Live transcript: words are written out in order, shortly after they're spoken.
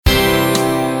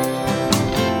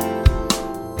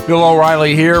Bill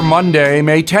O'Reilly here, Monday,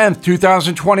 May 10th,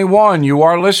 2021. You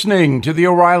are listening to the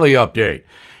O'Reilly Update.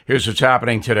 Here's what's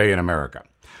happening today in America.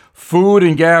 Food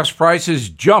and gas prices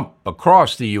jump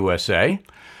across the USA.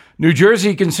 New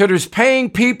Jersey considers paying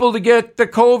people to get the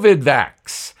COVID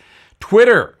vax.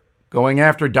 Twitter going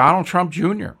after Donald Trump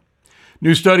Jr.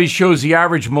 New study shows the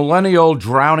average millennial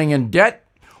drowning in debt.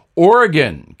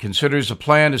 Oregon considers a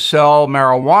plan to sell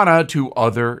marijuana to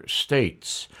other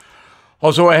states.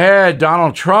 Also ahead,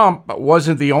 Donald Trump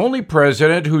wasn't the only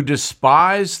president who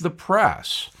despised the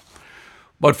press.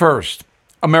 But first,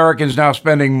 Americans now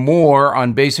spending more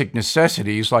on basic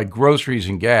necessities like groceries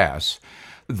and gas.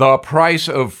 The price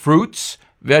of fruits,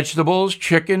 vegetables,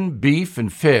 chicken, beef,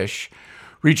 and fish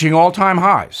reaching all-time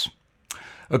highs.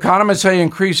 Economists say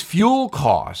increased fuel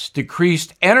costs,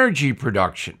 decreased energy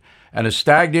production, and a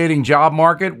stagnating job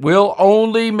market will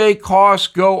only make costs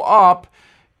go up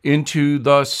into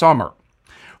the summer.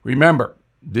 Remember,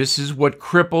 this is what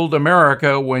crippled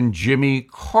America when Jimmy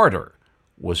Carter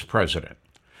was president.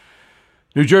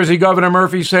 New Jersey Governor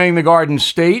Murphy saying the Garden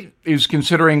State is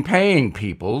considering paying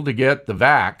people to get the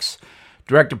vax.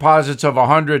 Direct deposits of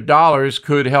 $100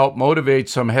 could help motivate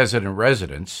some hesitant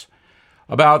residents.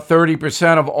 About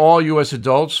 30% of all U.S.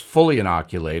 adults fully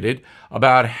inoculated.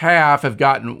 About half have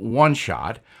gotten one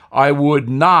shot. I would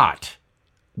not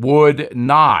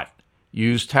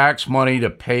use tax money to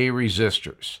pay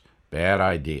resistors. Bad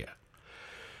idea.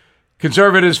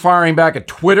 Conservatives firing back at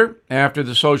Twitter after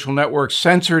the social network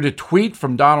censored a tweet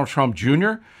from Donald Trump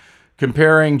Jr.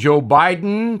 comparing Joe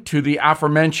Biden to the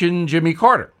aforementioned Jimmy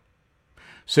Carter.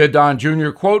 Said Don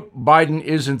Jr., quote, Biden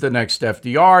isn't the next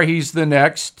FDR, he's the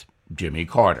next Jimmy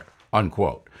Carter,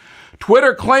 unquote.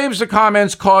 Twitter claims the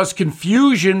comments caused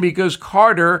confusion because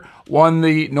Carter won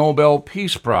the Nobel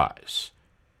Peace Prize.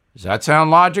 Does that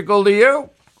sound logical to you?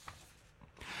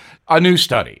 A new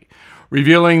study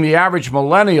revealing the average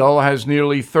millennial has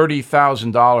nearly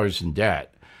 $30,000 in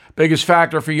debt. Biggest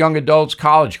factor for young adults,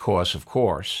 college costs, of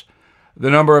course. The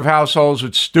number of households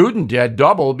with student debt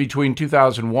doubled between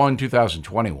 2001 and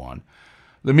 2021.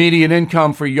 The median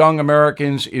income for young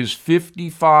Americans is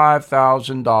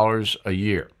 $55,000 a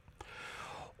year.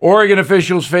 Oregon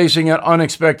officials facing an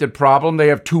unexpected problem. They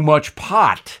have too much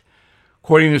pot.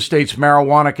 According to the state's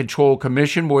Marijuana Control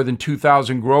Commission, more than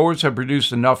 2,000 growers have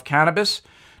produced enough cannabis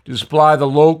to supply the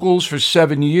locals for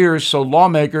 7 years, so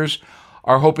lawmakers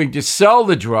are hoping to sell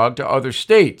the drug to other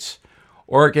states.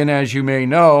 Oregon, as you may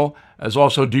know, has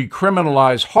also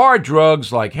decriminalized hard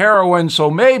drugs like heroin,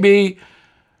 so maybe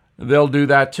they'll do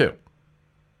that too.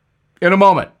 In a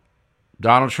moment,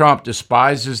 Donald Trump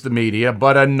despises the media,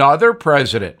 but another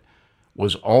president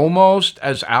was almost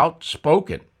as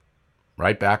outspoken.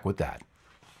 Right back with that.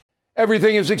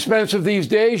 Everything is expensive these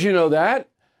days, you know that.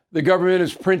 The government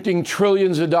is printing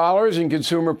trillions of dollars and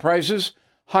consumer prices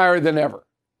higher than ever.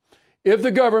 If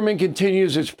the government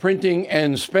continues its printing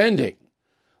and spending,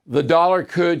 the dollar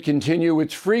could continue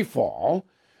its free fall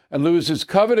and lose its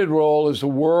coveted role as the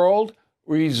world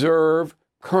reserve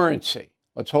currency.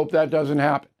 Let's hope that doesn't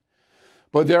happen.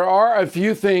 But there are a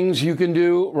few things you can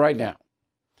do right now.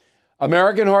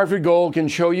 American Hartford Gold can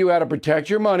show you how to protect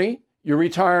your money, your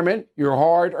retirement, your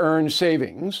hard-earned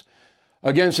savings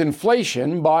against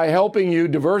inflation by helping you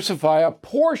diversify a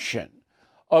portion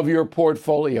of your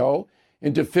portfolio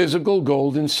into physical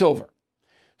gold and silver.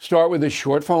 Start with a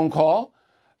short phone call,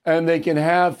 and they can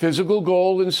have physical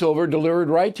gold and silver delivered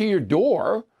right to your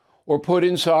door or put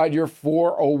inside your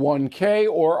 401k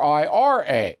or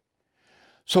IRA.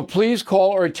 So please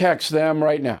call or text them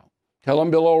right now. Tell them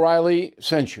Bill O'Reilly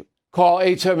sent you. Call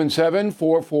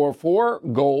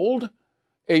 877-444-GOLD,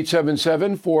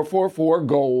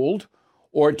 877-444-GOLD,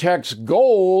 or text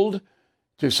GOLD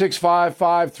to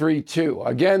 65532.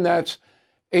 Again, that's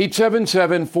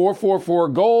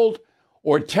 877-444-GOLD,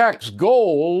 or text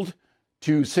GOLD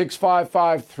to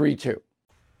 65532.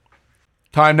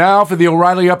 Time now for the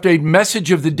O'Reilly Update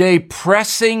message of the day,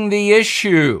 pressing the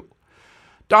issue.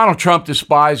 Donald Trump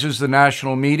despises the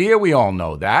national media. We all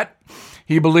know that.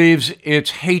 He believes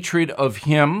its hatred of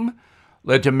him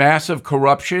led to massive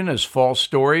corruption as false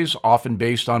stories, often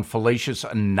based on fallacious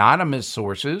anonymous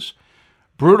sources,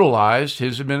 brutalized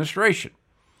his administration.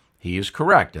 He is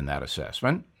correct in that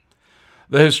assessment.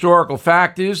 The historical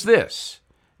fact is this: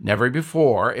 never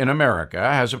before in America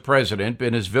has a president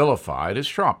been as vilified as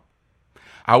Trump.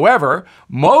 However,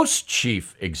 most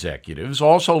chief executives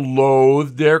also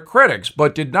loathed their critics,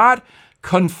 but did not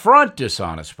confront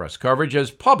dishonest press coverage as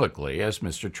publicly as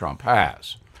Mr. Trump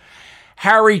has.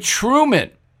 Harry Truman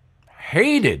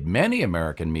hated many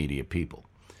American media people.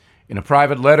 In a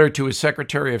private letter to his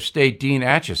Secretary of State, Dean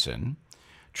Acheson,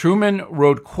 Truman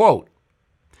wrote, quote,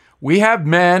 We have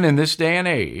men in this day and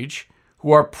age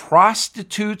who are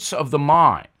prostitutes of the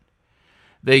mind.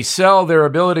 They sell their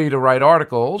ability to write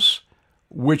articles,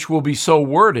 which will be so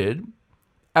worded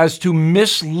as to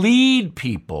mislead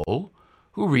people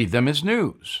who read them as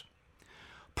news.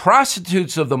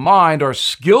 Prostitutes of the mind are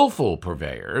skillful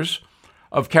purveyors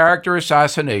of character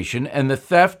assassination and the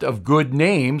theft of good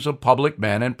names of public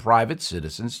men and private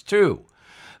citizens, too.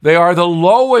 They are the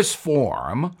lowest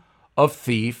form of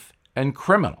thief and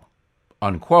criminal,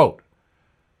 unquote.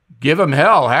 Give 'em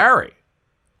hell, Harry.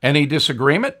 Any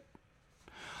disagreement?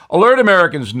 Alert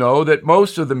Americans know that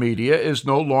most of the media is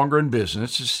no longer in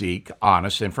business to seek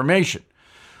honest information.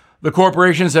 The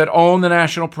corporations that own the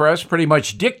national press pretty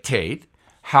much dictate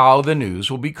how the news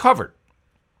will be covered.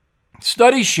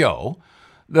 Studies show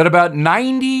that about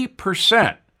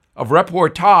 90% of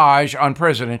reportage on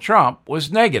President Trump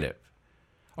was negative.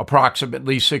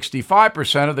 Approximately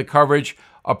 65% of the coverage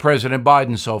of President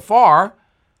Biden so far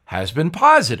has been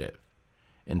positive.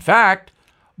 In fact,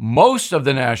 most of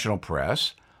the national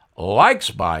press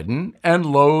likes Biden and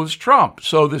loathes Trump,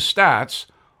 so the stats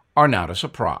are not a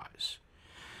surprise.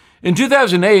 In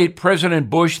 2008, President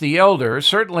Bush the Elder,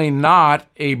 certainly not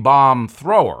a bomb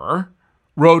thrower,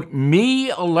 wrote me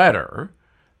a letter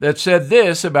that said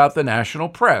this about the national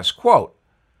press, quote,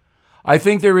 I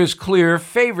think there is clear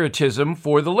favoritism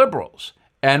for the liberals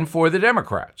and for the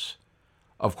Democrats.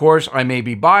 Of course, I may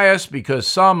be biased because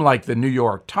some, like the New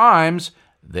York Times,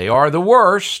 they are the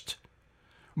worst,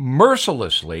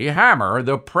 mercilessly hammer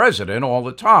the president all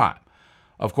the time.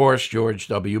 Of course, George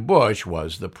W. Bush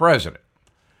was the president.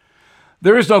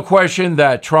 There is no question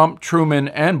that Trump, Truman,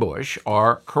 and Bush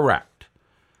are correct.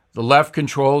 The left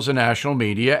controls the national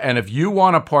media, and if you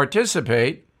want to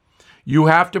participate, you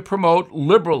have to promote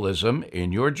liberalism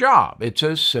in your job. It's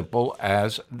as simple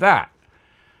as that.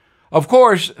 Of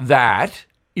course, that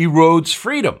erodes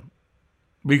freedom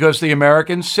because the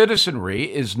American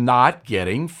citizenry is not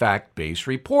getting fact-based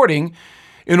reporting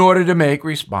in order to make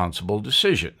responsible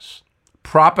decisions.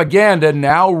 Propaganda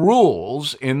now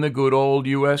rules in the good old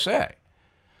USA.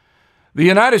 The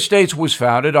United States was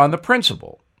founded on the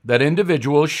principle that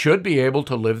individuals should be able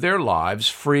to live their lives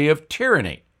free of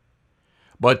tyranny.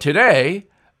 But today,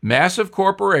 massive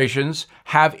corporations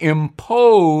have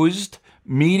imposed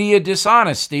media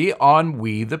dishonesty on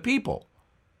we the people.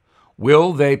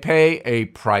 Will they pay a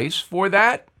price for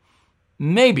that?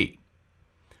 Maybe.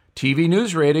 TV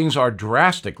news ratings are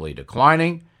drastically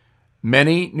declining.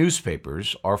 Many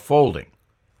newspapers are folding.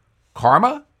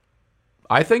 Karma?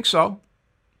 I think so.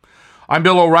 I'm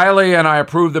Bill O'Reilly, and I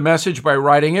approve the message by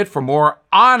writing it. For more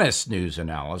honest news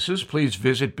analysis, please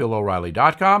visit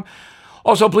BillO'Reilly.com.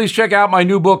 Also, please check out my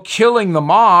new book, Killing the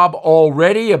Mob,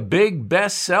 already a big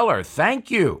bestseller. Thank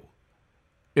you.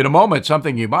 In a moment,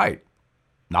 something you might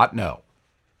not know.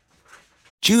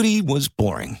 Judy was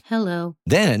boring. Hello.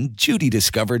 Then Judy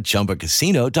discovered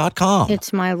ChumbaCasino.com.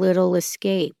 It's my little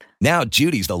escape. Now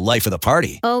Judy's the life of the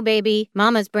party. Oh, baby,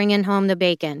 mama's bringing home the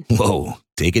bacon. Whoa,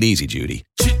 take it easy, Judy.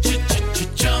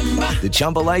 The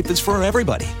Chumba life is for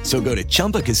everybody. So go to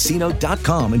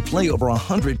ChumbaCasino.com and play over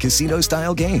 100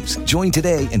 casino-style games. Join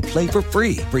today and play for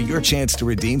free for your chance to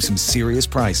redeem some serious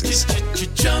prizes.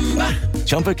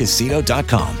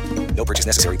 ChumbaCasino.com. No purchase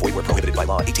necessary. Void where prohibited by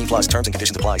law. 18+ terms and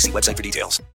conditions apply. See website for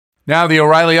details. Now the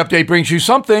O'Reilly Update brings you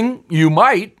something you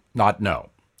might not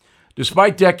know.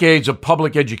 Despite decades of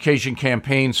public education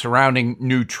campaigns surrounding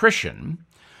nutrition,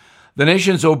 the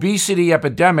nation's obesity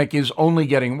epidemic is only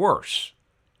getting worse.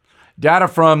 Data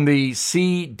from the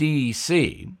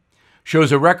CDC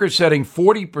shows a record-setting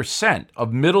 40%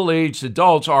 of middle-aged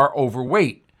adults are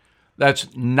overweight.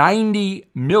 That's 90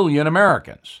 million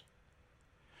Americans.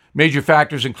 Major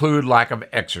factors include lack of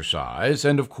exercise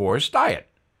and, of course, diet.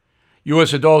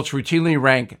 U.S. adults routinely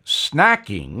rank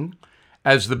snacking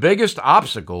as the biggest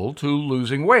obstacle to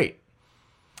losing weight.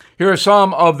 Here are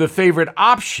some of the favorite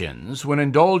options when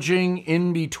indulging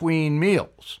in between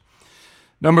meals.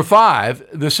 Number 5,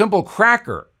 the simple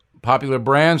cracker. Popular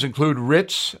brands include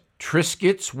Ritz,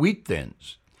 Triscuits, Wheat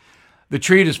Thins. The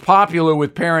treat is popular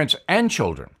with parents and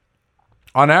children.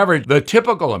 On average, the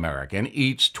typical American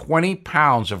eats 20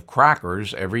 pounds of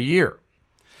crackers every year.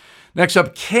 Next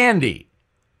up, candy.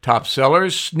 Top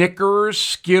sellers, Snickers,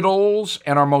 Skittles,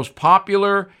 and our most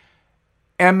popular,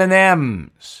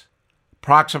 M&Ms.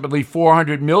 Approximately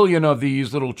 400 million of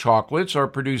these little chocolates are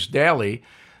produced daily.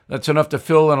 That's enough to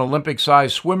fill an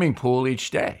Olympic-sized swimming pool each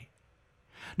day.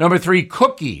 Number 3,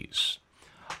 cookies.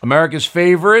 America's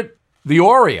favorite, the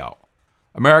Oreo.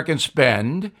 Americans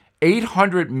spend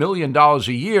 $800 million a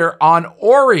year on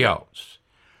Oreos.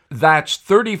 That's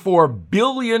 34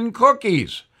 billion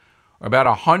cookies. about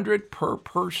 100 per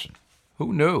person.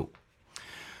 Who knew?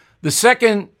 The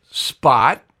second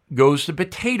spot goes to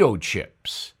potato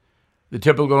chips. The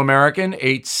typical American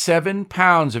ate 7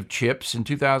 pounds of chips in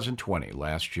 2020,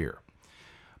 last year.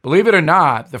 Believe it or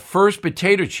not, the first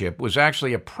potato chip was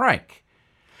actually a prank.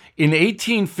 In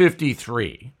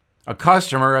 1853, a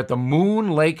customer at the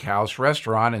Moon Lake House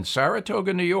restaurant in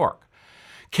Saratoga, New York,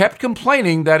 kept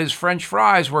complaining that his French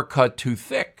fries were cut too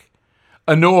thick.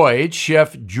 Annoyed,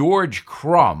 Chef George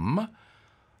Crumb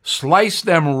sliced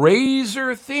them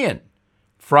razor thin,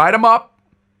 fried them up,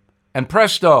 and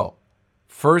presto,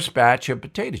 first batch of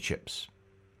potato chips.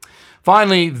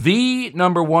 Finally, the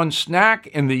number one snack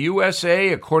in the USA,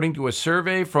 according to a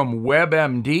survey from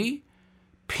WebMD,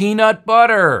 peanut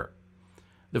butter.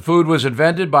 The food was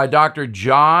invented by Dr.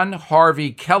 John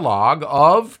Harvey Kellogg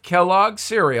of Kellogg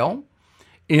Cereal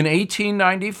in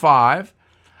 1895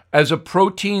 as a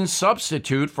protein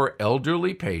substitute for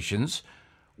elderly patients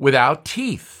without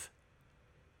teeth.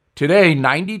 Today,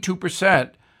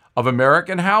 92% of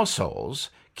American households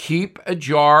keep a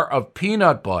jar of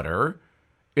peanut butter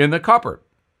in the cupboard.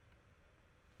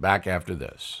 Back after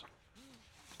this.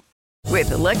 With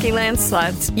the Lucky Land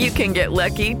Slots, you can get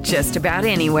lucky just about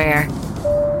anywhere.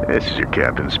 This is your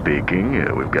captain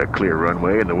speaking. We've got clear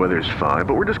runway and the weather's fine,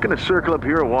 but we're just going to circle up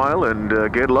here a while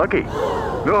and get lucky.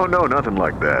 No, nothing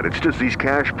like that. It's just these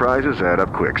cash prizes add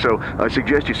up quick. So I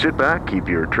suggest you sit back, keep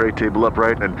your tray table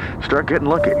upright, and start getting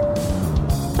lucky.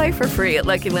 Play for free at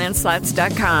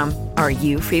LuckyLandSlots.com. Are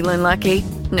you feeling lucky?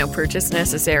 No purchase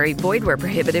necessary. Void where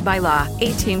prohibited by law.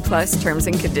 18+ terms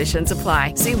and conditions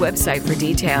apply. See website for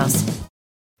details.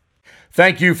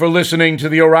 Thank you for listening to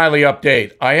the O'Reilly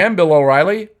Update. I am Bill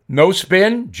O'Reilly. No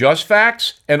spin, just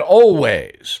facts, and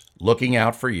always looking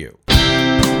out for you.